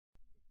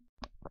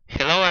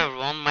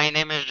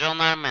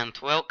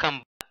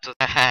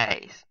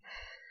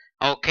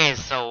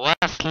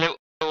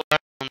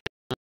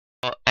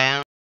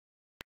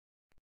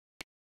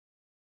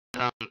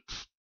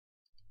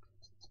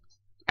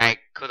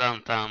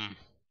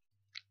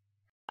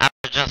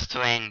too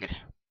angry.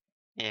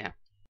 Yeah.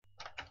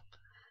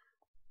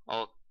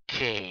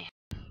 Okay.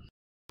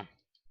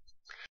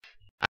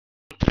 I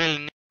don't really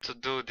need to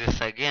do this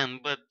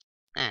again, but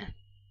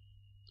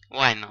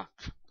why not?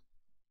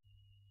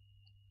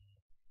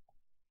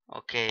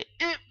 Okay.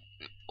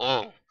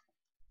 Oh,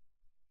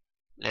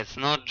 let's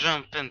not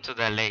jump into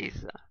the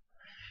laser.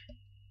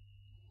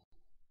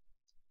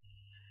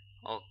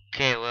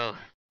 Okay, well,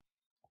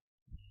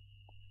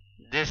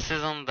 this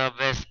isn't the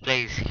best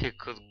place he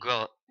could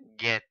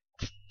get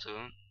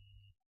to.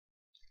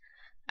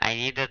 I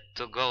needed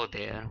to go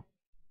there.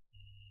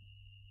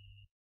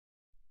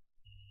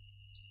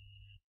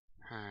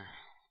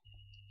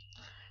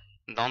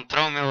 Don't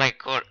throw me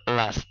like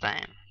last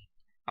time,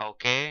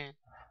 okay?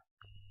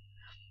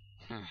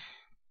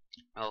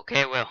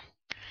 Okay, well,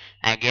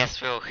 I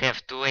guess we'll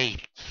have to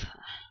wait,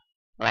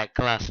 like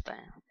last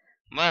time.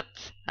 But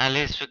at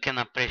least we can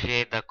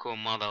appreciate the cool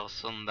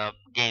models on the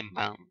game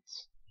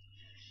bounds.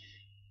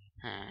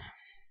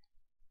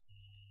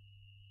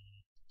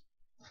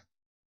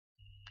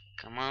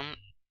 Come on,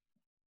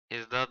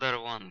 is the other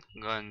one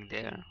going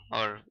there?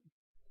 Or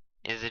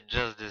is it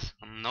just this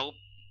one? Nope,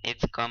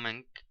 it's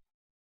coming.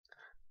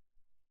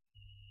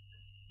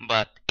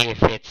 But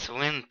if it's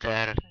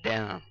winter,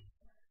 then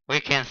we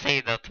can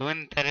say that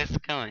winter is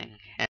coming.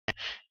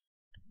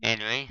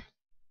 Anyway.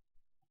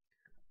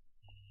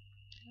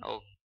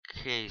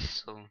 Okay,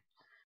 so...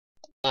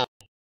 Oh,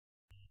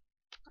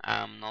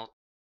 I'm not...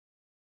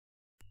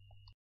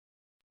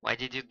 Why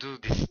did you do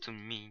this to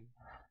me?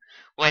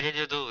 Why did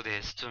you do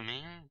this to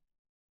me?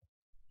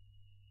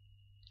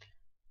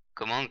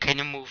 Come on, can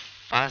you move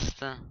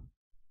faster?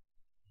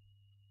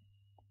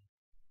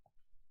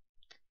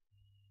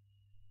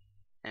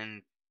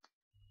 And...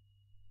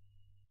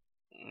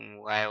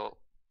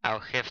 I'll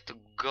have to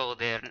go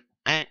there.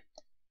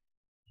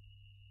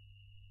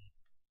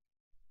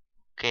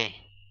 Okay.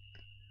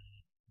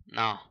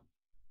 Now.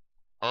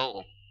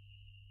 Oh.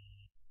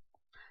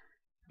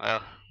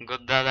 Well,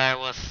 good that I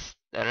was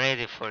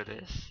ready for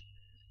this.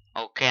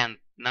 Okay, and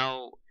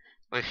now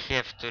we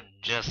have to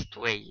just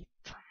wait.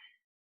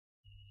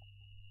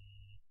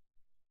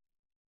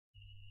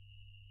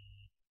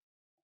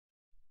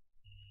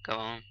 Come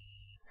on.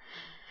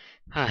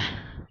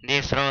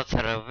 These roads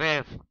are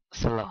very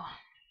slow.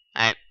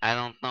 I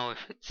don't know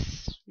if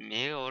it's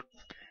me or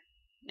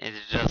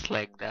it's just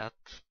like that.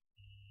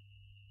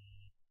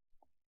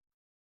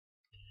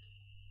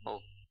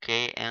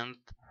 Okay, and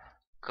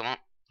come on,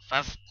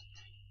 fast.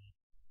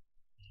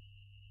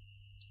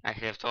 I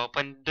have to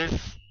open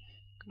this.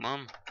 Come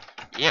on.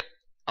 Yep.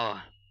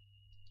 Oh.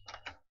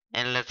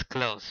 And let's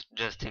close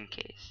just in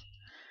case.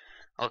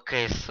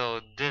 Okay,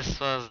 so this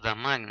was the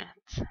magnet.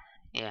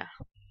 Yeah.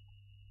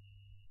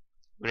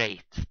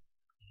 Great.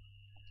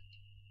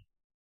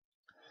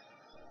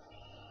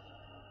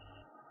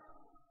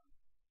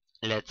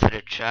 Let's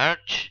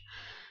recharge.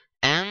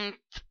 And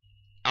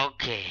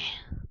okay.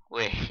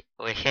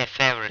 We have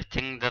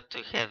everything that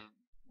we have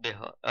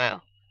before.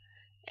 Well,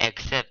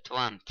 except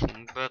one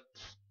thing, but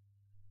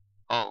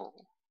oh,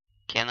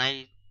 can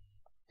I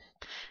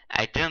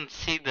didn't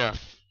see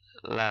this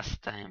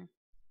last time.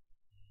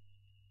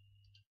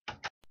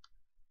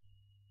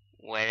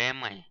 Where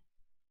am I?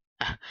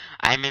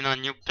 I'm in a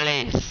new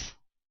place.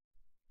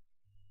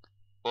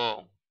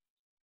 Oh.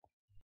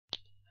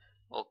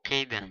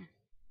 Okay then.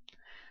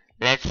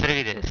 Let's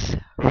read this.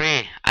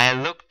 I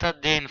looked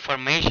at the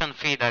information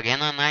feed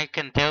again and I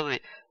can tell you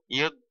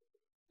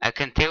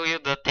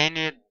that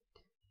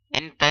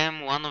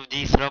anytime one of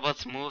these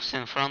robots moves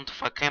in front of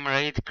a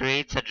camera, it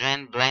creates a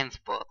giant blind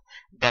spot.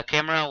 The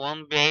camera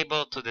won't be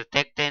able to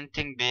detect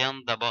anything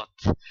beyond the bot.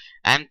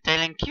 I'm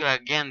telling you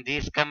again,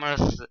 these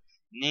cameras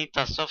need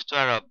a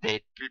software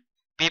update.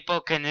 People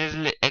can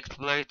easily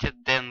exploit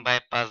it, then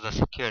bypass the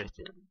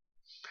security.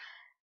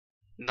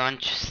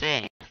 Don't you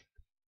say?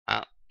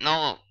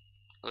 No,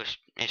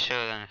 we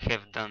shouldn't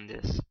have done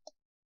this.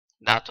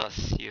 That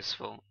was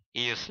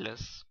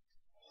useless.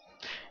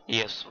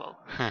 Useful.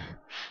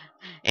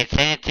 It's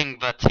anything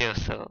but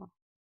useful.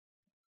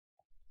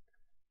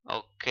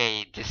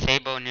 Okay,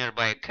 disable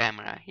nearby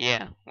camera.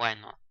 Yeah, why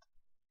not?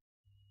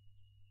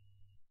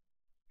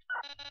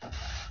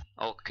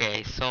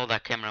 Okay, so the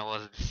camera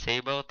was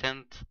disabled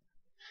and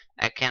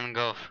I can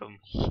go from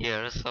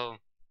here, so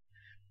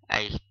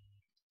I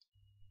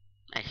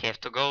have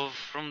to go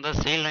from the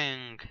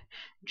ceiling.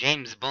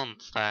 James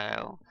Bond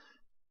style.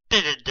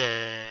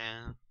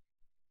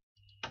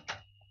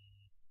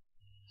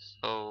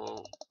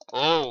 So,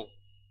 oh,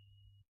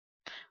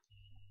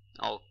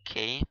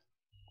 okay.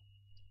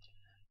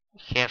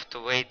 Have to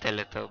wait a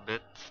little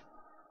bit.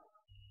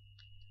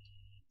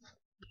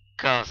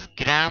 Cause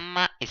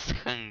grandma is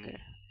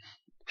hungry.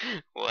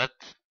 What?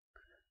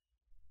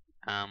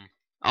 Oh,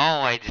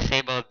 I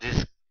disabled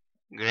this.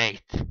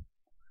 Great.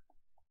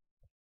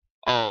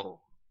 Oh,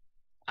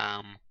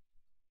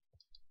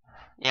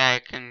 yeah, I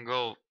can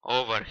go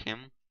over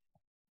him.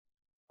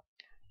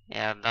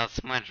 Yeah,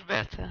 that's much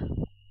better.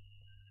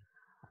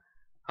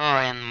 Oh,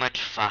 and much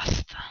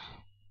faster.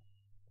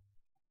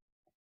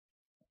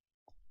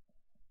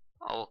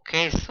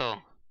 Okay, so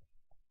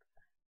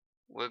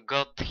we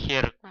got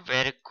here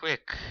very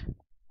quick.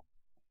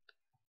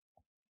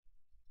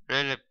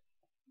 Really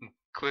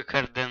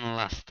quicker than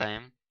last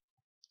time.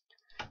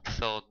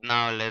 So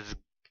now let's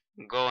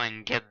go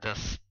and get the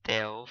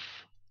stealth.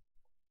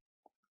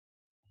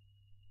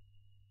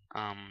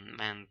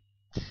 And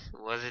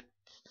was it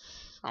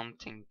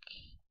something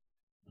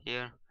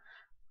here?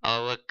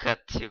 Oh, look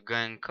at you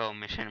going call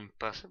Mission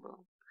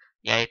Impossible.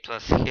 Yeah, it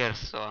was here,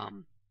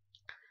 so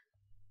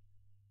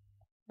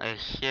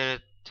here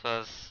it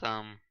was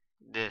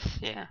this,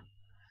 yeah.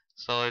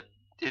 So it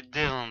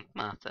didn't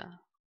matter.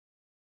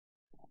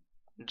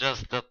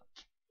 Just that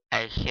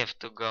I have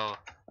to go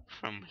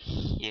from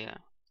here.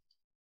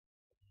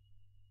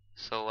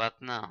 So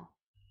what now?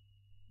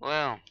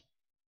 Well,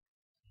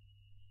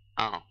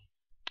 oh,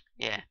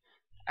 yeah,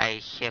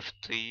 I have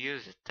to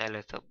use it a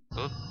little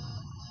bit.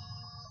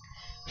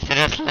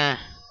 Seriously,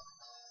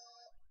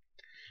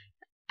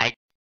 I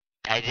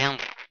I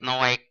didn't know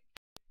I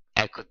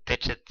could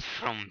touch it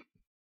from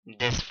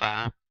this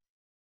far.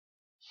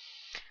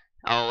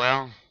 Oh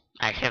well,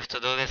 I have to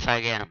do this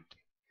again.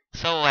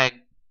 So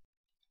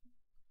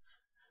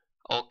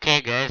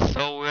okay guys,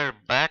 so we're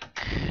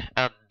back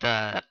at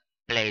the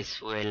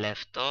place we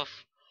left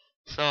off.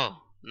 So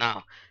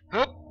now,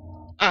 whoop,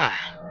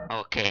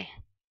 okay,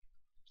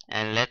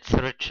 and let's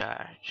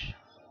recharge.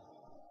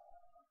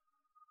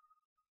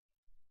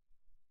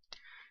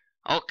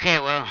 Okay,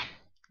 well,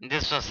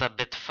 this was a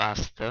bit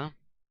faster.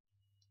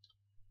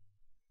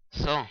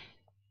 So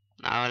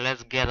now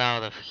let's get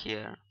out of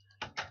here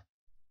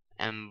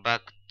and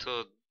back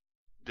to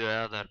the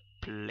other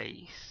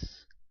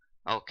place.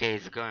 Okay,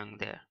 it's going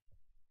there.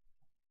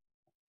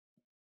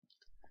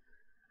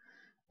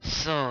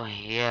 So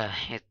yeah,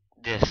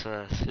 this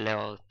was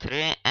level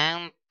 3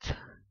 and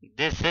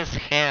this is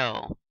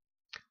hell.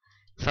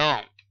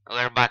 So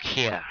we're back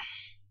here.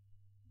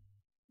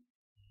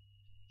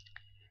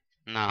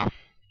 Now,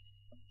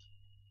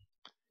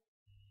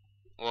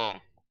 whoa,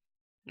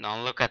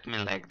 don't look at me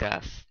like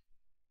that.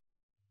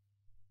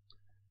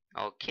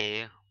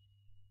 Okay,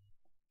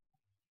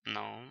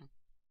 no.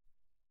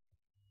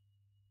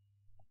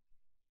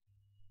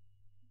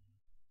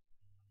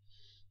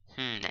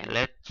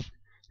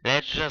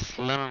 Let's just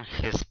learn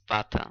his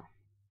pattern.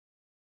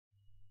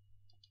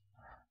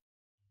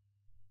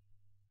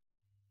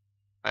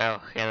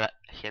 Well,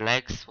 he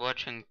likes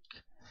watching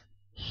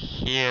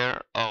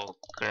here. Oh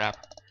crap!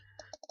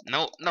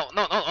 No, no,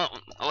 no, no,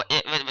 no!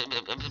 Wait.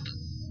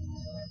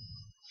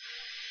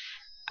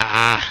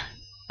 Ah,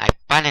 I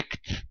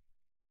panicked.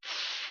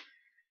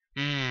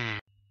 Hmm.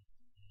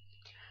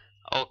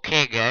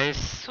 Okay,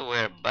 guys,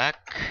 we're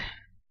back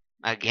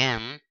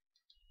again.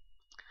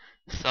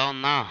 So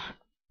now,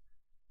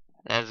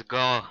 let's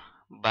go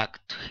back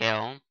to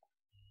hell.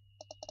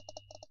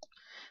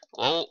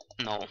 Oh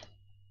no.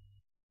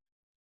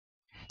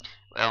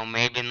 Well,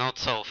 maybe not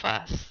so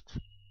fast.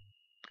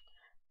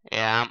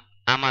 Yeah,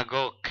 I'ma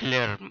go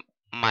clear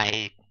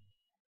my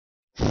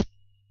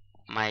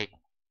my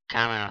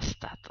camera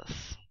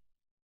status.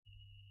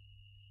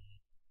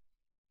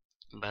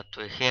 But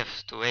we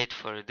have to wait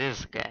for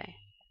this guy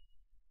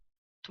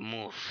to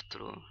move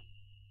through.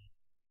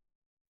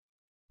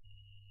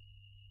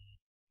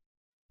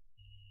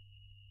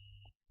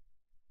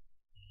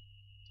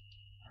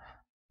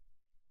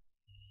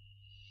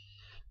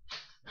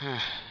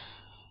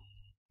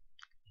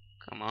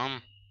 Come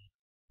on.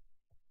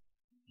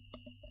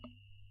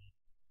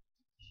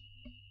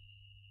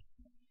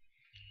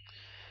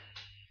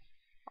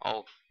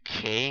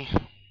 Okay.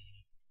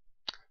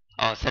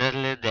 Oh,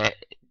 certainly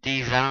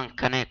these aren't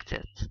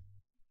connected.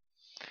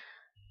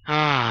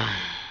 Ah,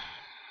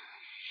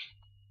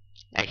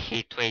 I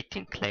hate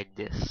waiting like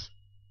this.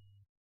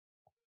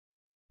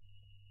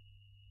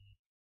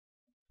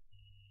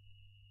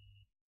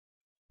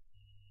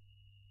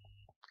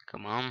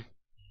 Come on.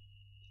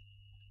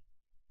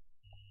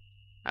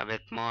 A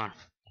bit more.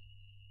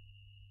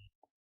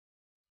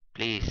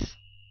 Please.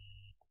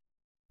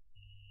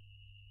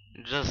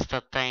 Just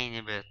a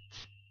tiny bit.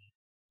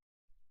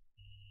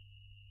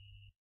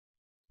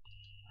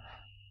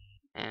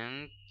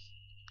 And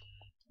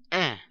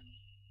eh.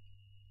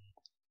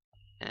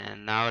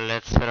 And now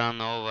let's run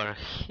over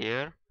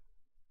here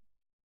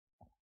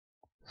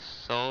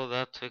so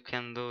that we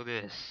can do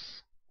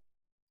this.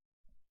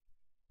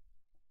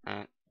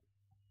 Uh,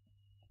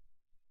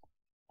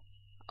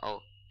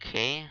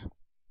 okay.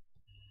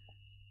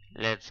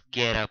 Let's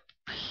get up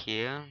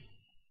here.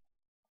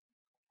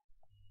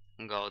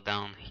 Go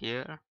down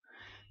here.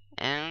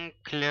 And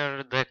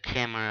clear the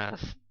camera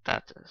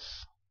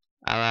status.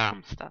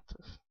 Alarm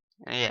status.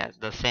 Yes,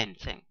 the same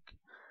thing.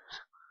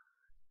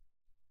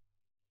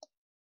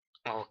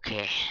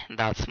 Okay,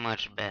 that's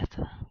much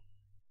better.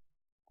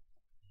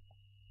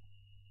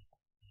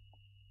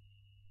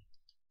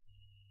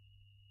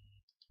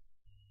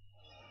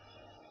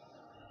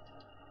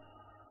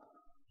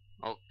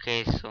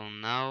 Okay, so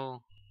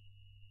now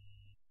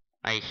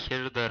I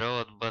hear the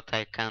road, but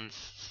I can't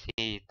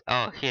see it.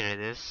 Oh, here it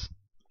is.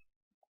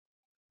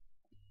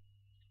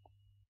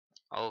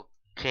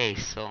 Okay,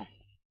 so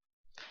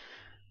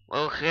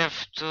we'll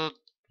have to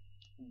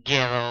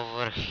get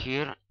over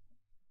here.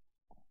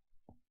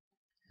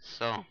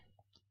 So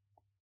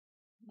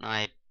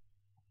now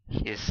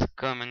he's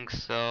coming,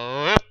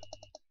 so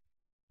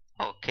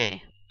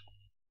okay.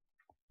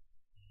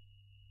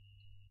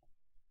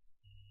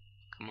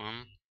 Come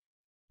on.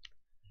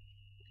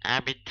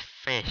 A bit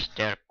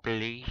faster,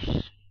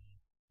 please.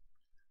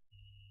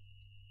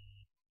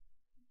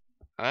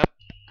 Up.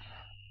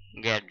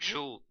 Get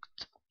juked.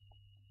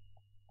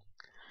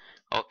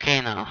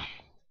 Okay now.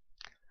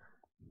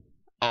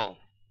 Oh.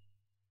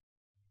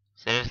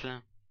 Seriously?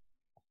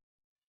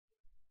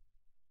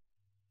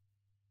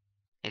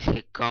 Is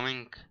he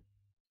coming?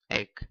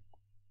 Like,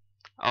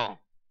 oh.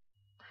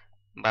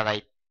 But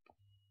I...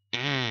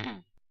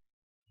 Mm,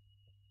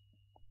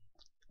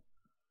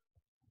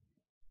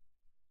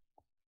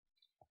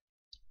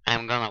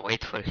 I'm gonna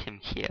wait for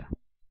him here.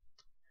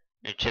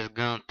 Which is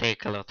gonna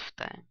take a lot of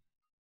time.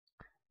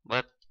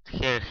 But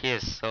here he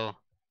is, so...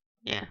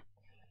 Yeah.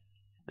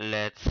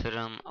 Let's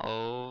run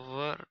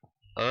over.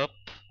 Up.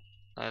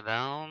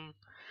 Down.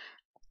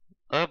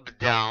 Up,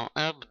 down,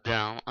 up,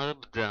 down,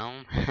 up,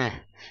 down.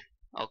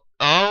 Oh,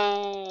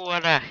 oh,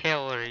 what the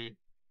hell are you?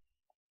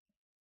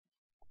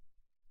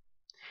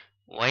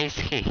 Why is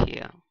he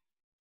here?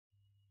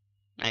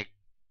 Like,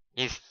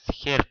 he's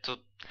here to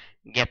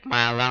get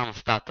my alarm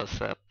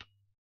status up.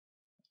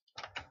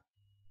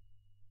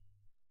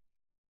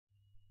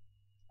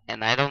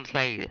 And I don't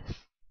like this.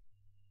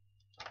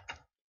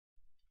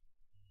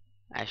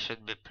 I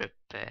should be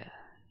prepared.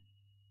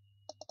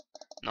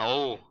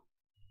 No!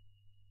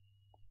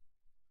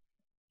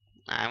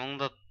 I'm on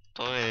the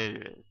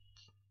toilet.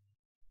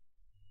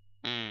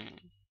 Hmm.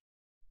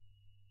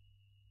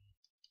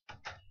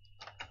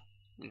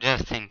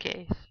 Just in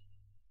case.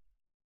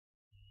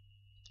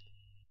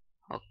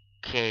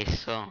 Okay,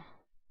 so...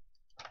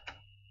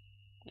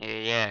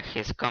 Yeah,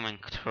 he's coming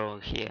through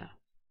here.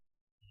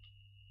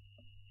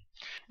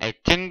 I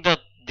think that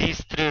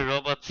these three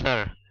robots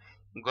are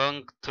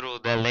going through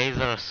the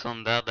lasers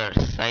on the other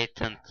side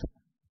and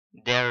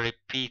they're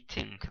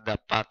repeating the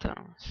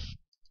patterns.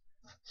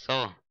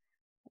 So,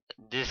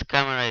 this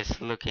camera is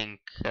looking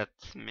at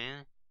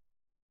me.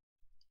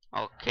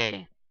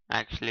 Okay,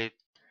 actually,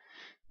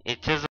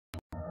 it isn't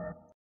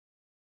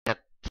at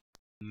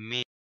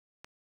me,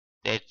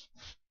 it's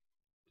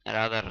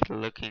rather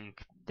looking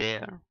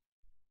there.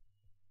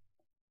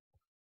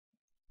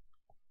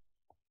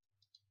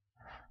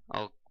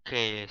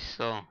 Okay,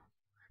 so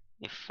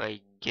if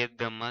I get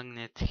the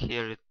magnet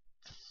here, it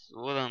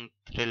wouldn't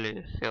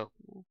really help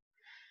me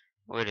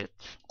with it.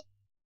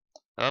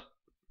 Up.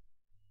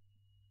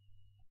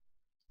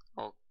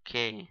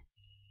 Okay,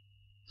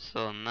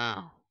 so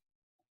now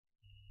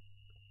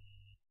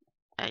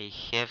I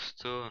have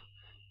to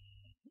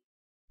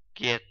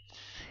get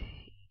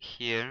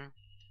here,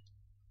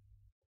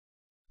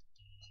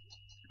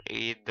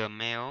 read the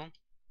mail,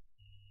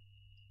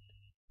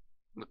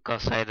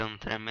 because I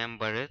don't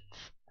remember it.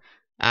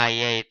 Ah,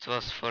 yeah, it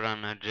was for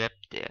an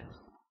objective.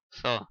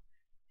 So,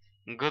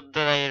 good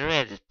that I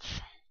read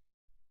it.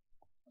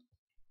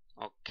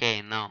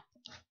 Okay, now.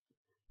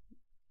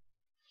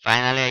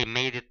 Finally I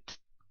made it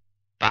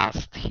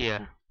past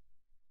here.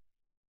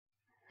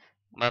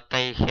 But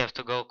I have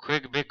to go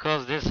quick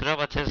because this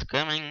robot is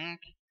coming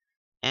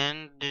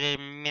and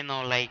me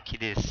not like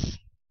this.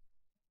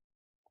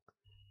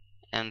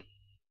 And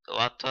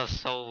what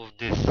was all of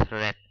this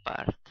red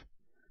part?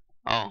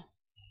 Oh,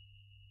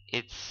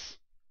 it's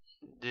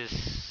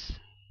this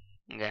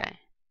guy.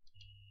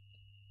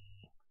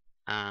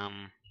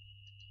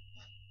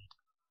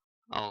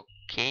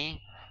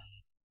 Okay.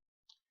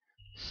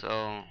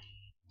 So,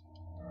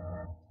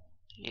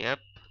 yep.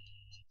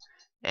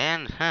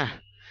 And,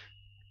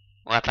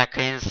 what a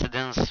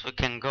coincidence, we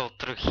can go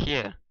through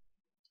here.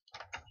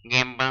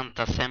 Game band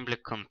assembly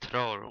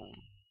control room.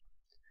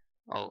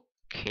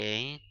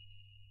 Okay.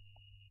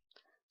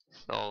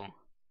 So,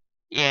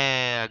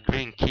 yeah,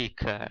 green key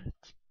card.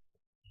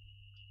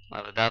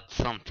 Well, that's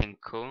something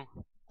cool.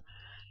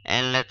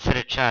 And let's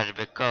recharge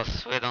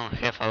because we don't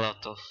have a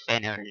lot of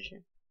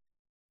energy.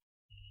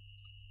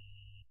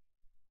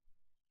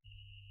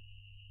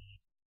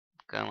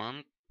 Come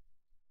on.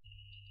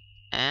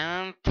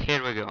 And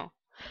here we go.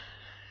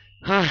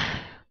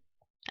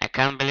 I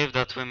can't believe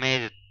that we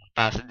made it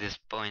past this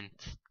point.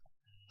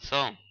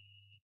 So,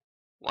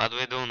 what do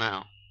we do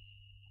now?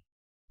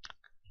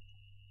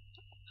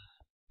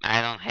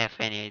 I don't have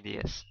any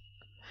ideas.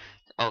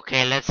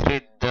 Okay, let's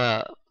read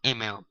the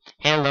email.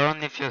 Hey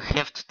Lauren, if you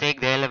have to take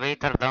the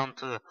elevator down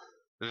to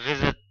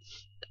visit...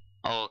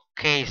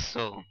 Okay,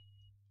 so...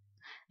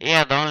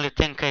 Yeah, the only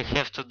thing I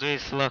have to do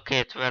is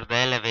locate where the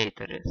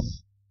elevator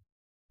is.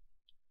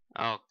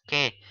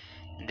 Okay,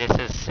 this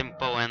is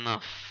simple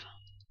enough.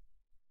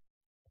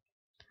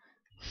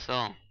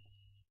 So...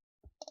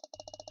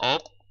 Oh,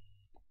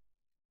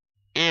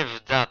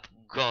 if that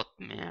got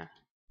me...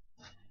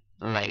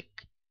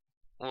 Like...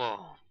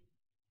 Whoa.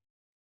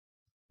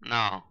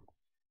 No.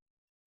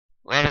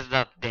 Where is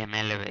that damn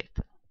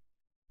elevator?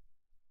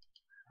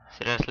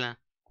 Seriously?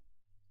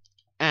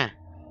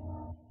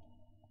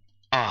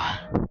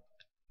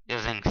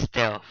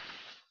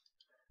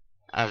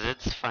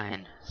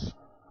 fine.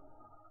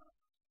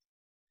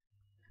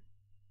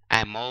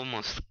 I'm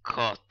almost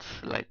caught.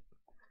 Like,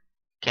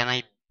 can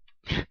I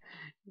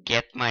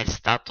get my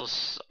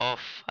status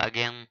off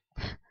again?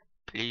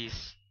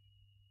 Please.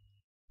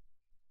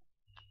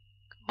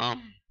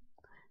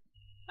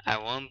 I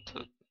want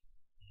to.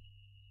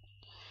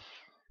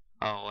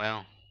 Oh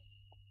well.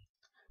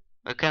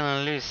 We can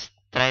at least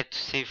try to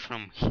see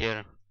from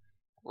here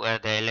where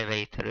the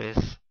elevator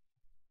is.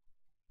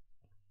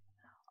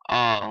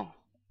 Oh,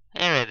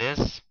 here it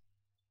is.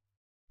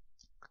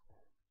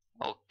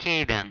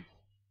 Okay then.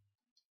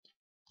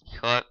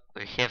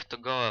 We have to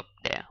go up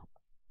there.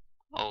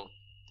 Oh,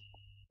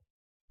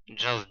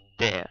 just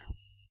there.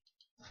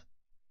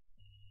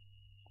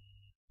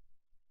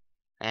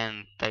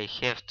 And I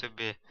have to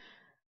be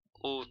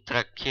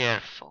ultra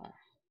careful.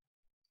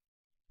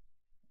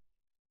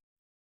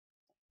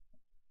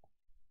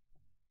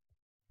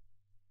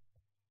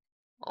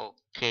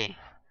 Okay,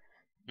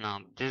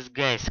 now this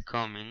guy's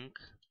coming,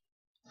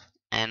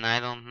 and I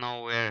don't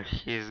know where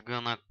he's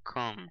gonna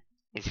come.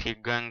 Is he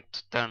going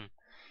to turn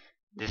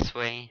this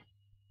way?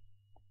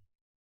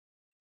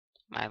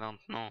 I don't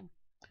know.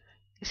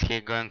 Is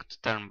he going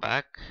to turn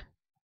back?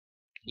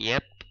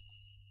 Yep.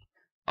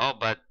 Oh,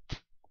 but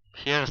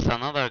here's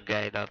another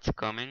guy that's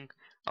coming.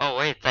 Oh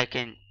wait, I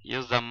can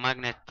use the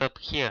magnet up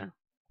here.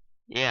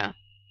 Yeah.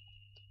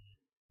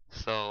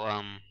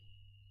 So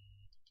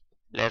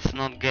let's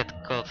not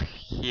get caught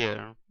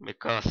here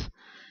because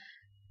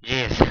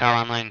jeez,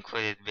 how annoying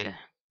could it be?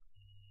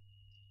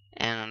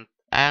 And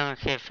I don't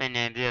have any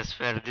ideas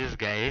where this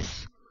guy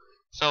is.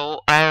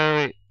 So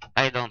I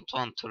don't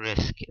want to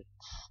risk it.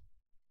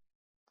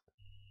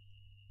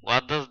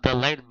 What does the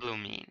light blue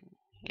mean?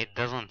 It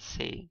doesn't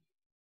say.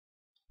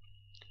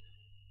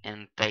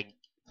 And I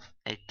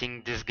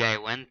think this guy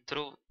went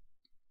through.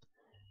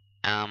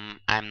 I'm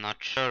not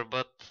sure,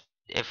 but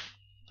if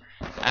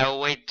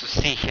I'll wait to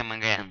see him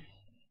again.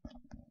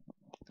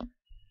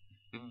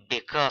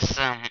 Because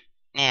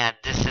yeah,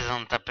 this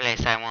isn't a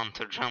place I want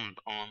to jump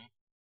on.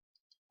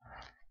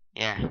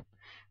 Yeah.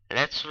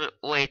 Let's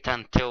wait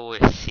until we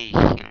see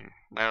him.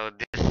 Well,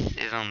 this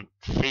isn't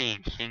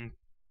seeing him.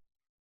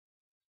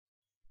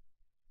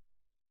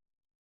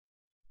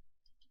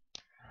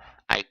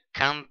 I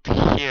can't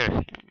hear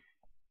him.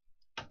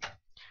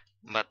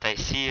 But I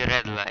see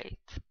red light.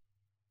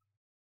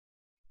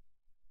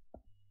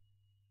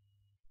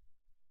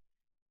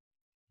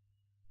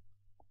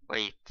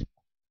 Wait.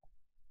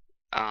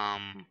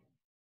 Um.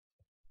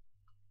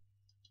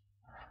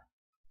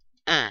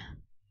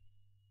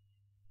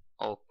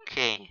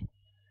 Okay.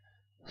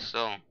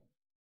 So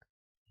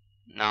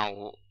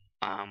now,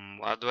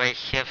 what do I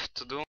have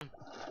to do?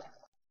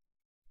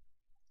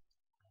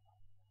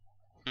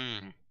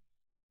 Hmm.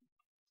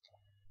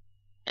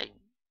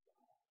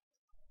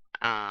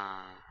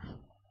 I,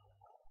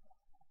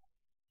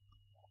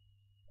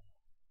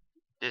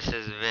 this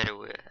is very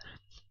weird.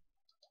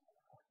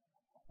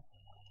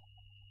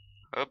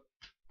 Up.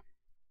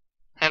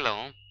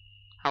 Hello.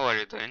 How are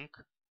you doing?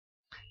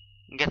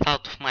 Get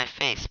out of my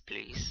face,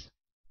 please.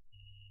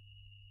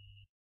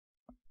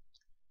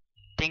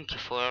 Thank you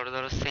for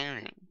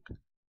understanding.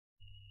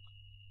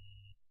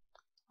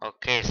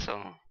 Okay,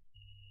 so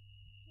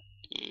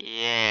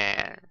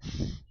yes.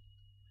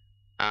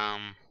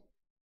 Um.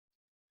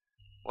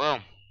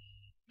 Well,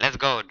 let's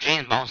go,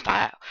 James Bond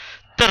style.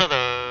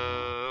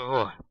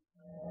 Ta-da-da!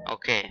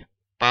 Okay,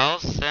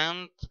 pause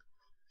and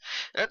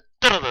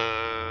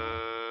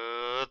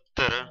ta-da-da!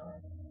 Ta-da.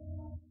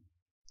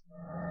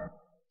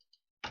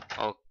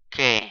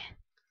 Okay,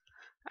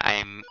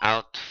 I'm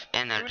out of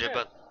energy,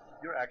 but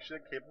you're actually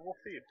a capable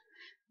thief.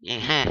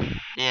 yeah,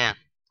 yeah.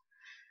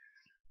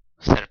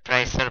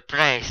 Surprise,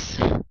 surprise.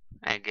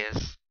 I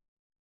guess.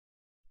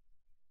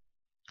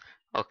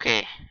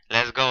 Okay,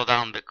 let's go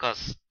down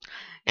because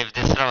if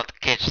this road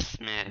catches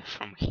me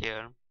from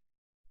here,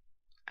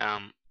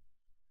 um,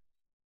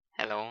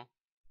 hello,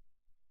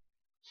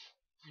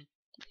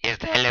 is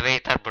the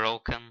elevator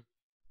broken?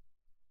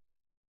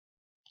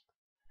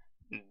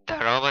 The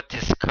robot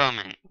is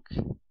coming.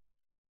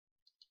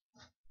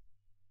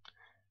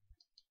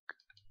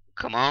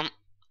 Come on.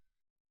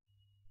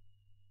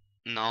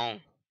 No.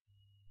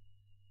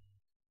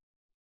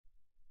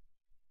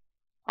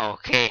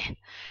 Okay.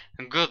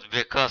 Good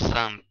because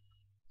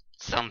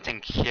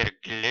something here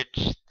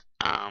glitched.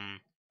 Um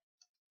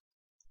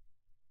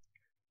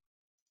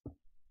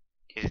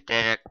is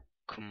there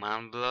a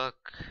command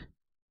block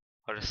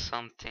or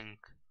something?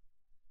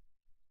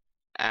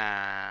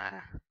 Uh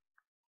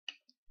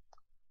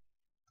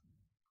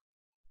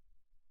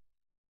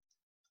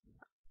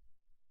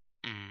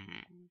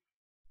mm,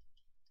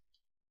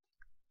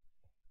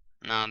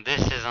 no,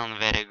 this isn't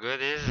very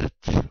good, is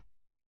it?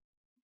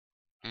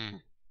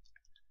 Mm.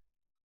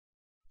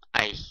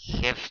 I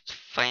have to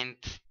find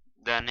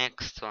the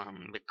next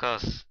one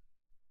because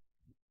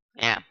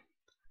yeah,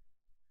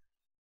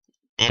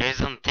 there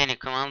isn't any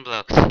command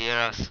blocks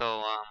here,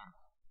 so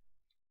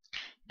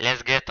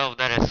let's get off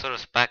the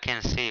resource pack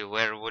and see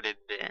where would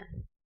it be.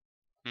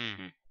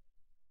 Hmm.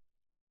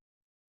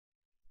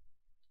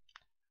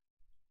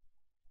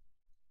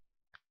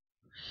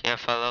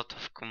 have a lot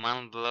of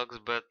command blocks,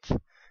 but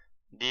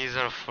these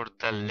are for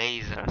the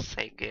lasers,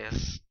 I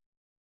guess.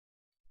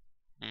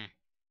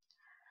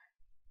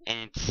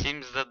 And it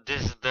seems that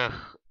this is the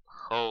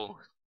whole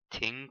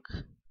thing.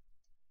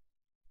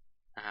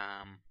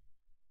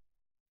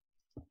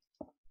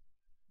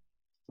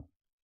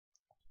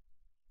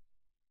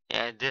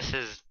 Yeah, this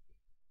is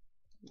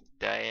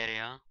the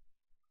area.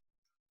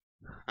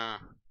 Huh.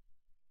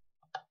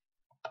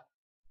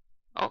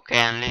 Okay,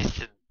 at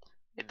least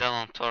it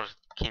doesn't work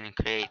in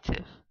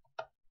creative.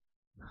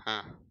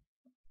 Huh.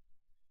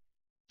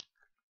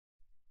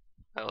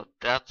 Well,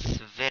 that's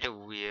very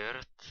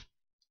weird.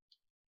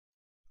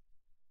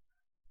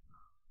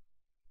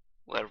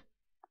 Where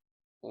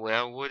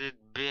where would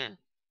it be?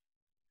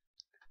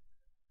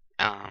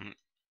 Um,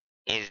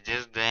 is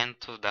this the end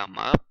of the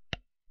map?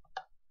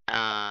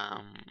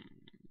 Um,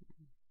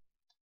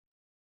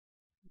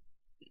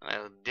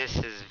 well, this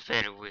is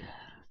very weird.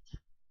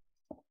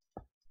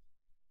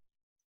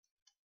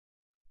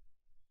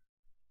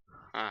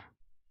 Huh.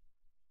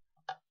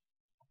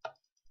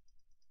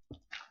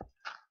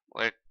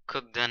 Where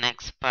could the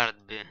next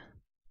part be?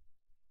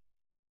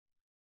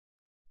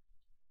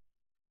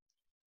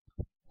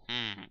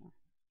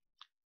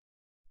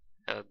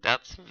 Oh,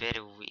 that's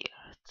very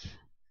weird.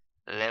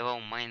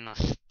 Level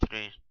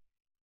 -3.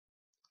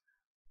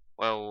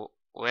 Well,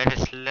 where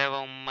is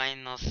level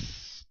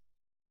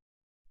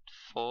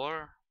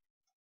 -4?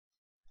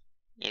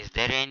 Is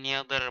there any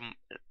other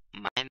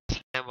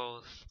minus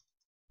levels?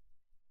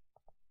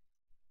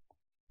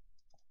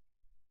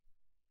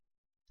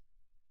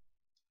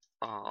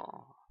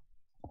 Oh.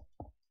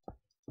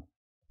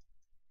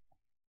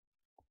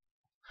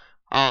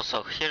 Oh,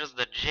 so here's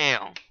the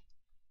jail.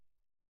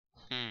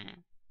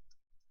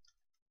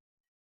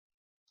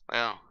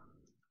 Well,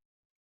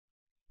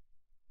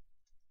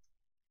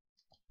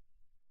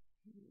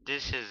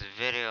 this is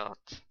very odd.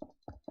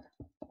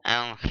 I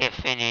don't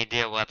have any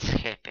idea what's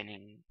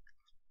happening.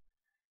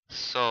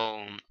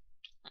 So,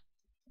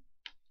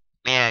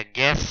 yeah, I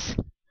guess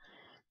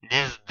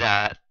this is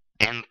the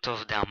end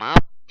of the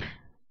map.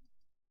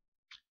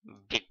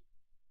 Be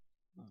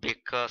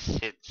because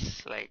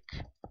it's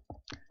like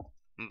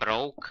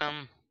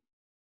broken.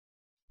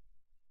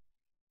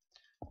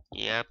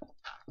 Yep.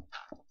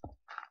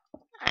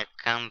 I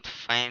can't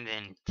find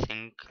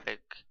anything,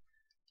 like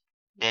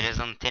there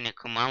isn't any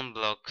command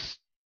blocks,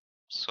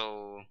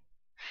 so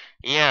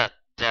yeah,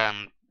 this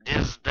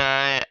is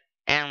the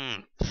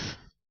end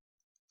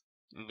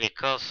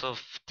because of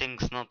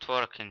things not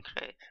working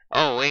right.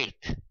 Oh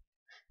wait,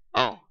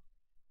 oh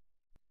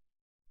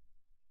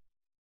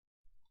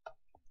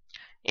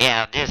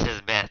yeah, this is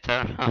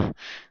better.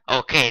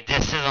 Okay,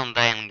 this isn't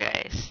the end,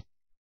 guys.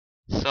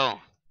 So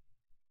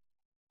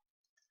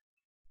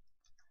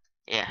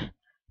yeah,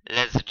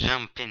 let's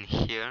jump in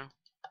here.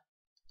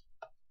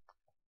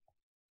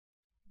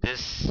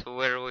 This is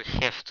where we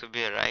have to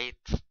be,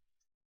 right?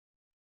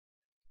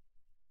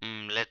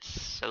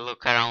 Let's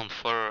look around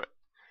for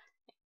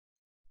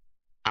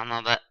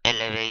another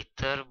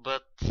elevator,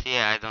 but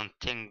yeah, I don't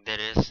think there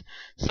is.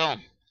 So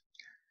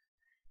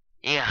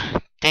yeah,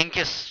 thank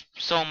you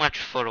so much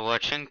for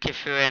watching.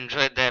 If you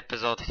enjoyed the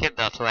episode, hit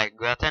that like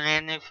button,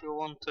 and if you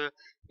want to,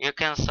 you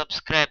can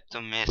subscribe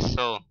to me.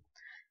 So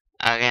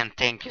again,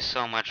 thank you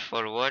so much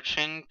for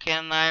watching,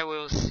 and I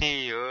will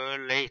see you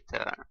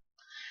later.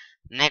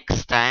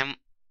 Next time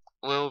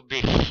we'll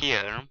be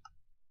here,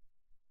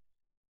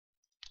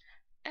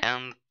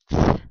 and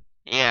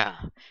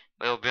yeah,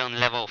 we'll be on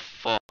level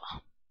 4,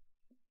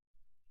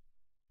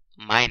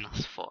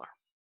 -4.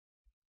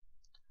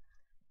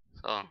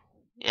 So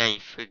yeah,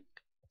 if we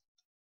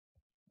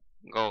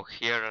go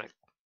here,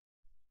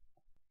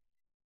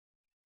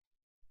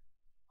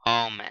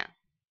 oh man,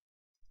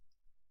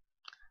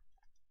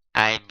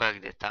 I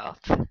bugged it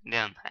out,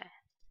 didn't I?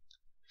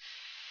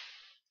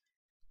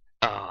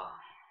 Oh,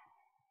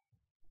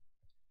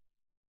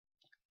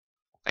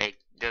 wait,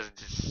 does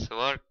this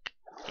work?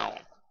 No.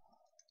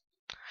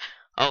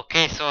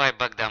 Okay, so I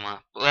bugged them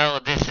up.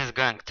 Well, this is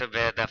going to be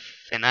the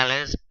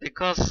finales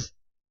because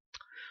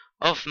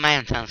of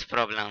maintenance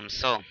problems,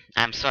 so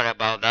I'm sorry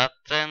about that,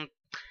 and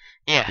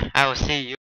yeah, I will see you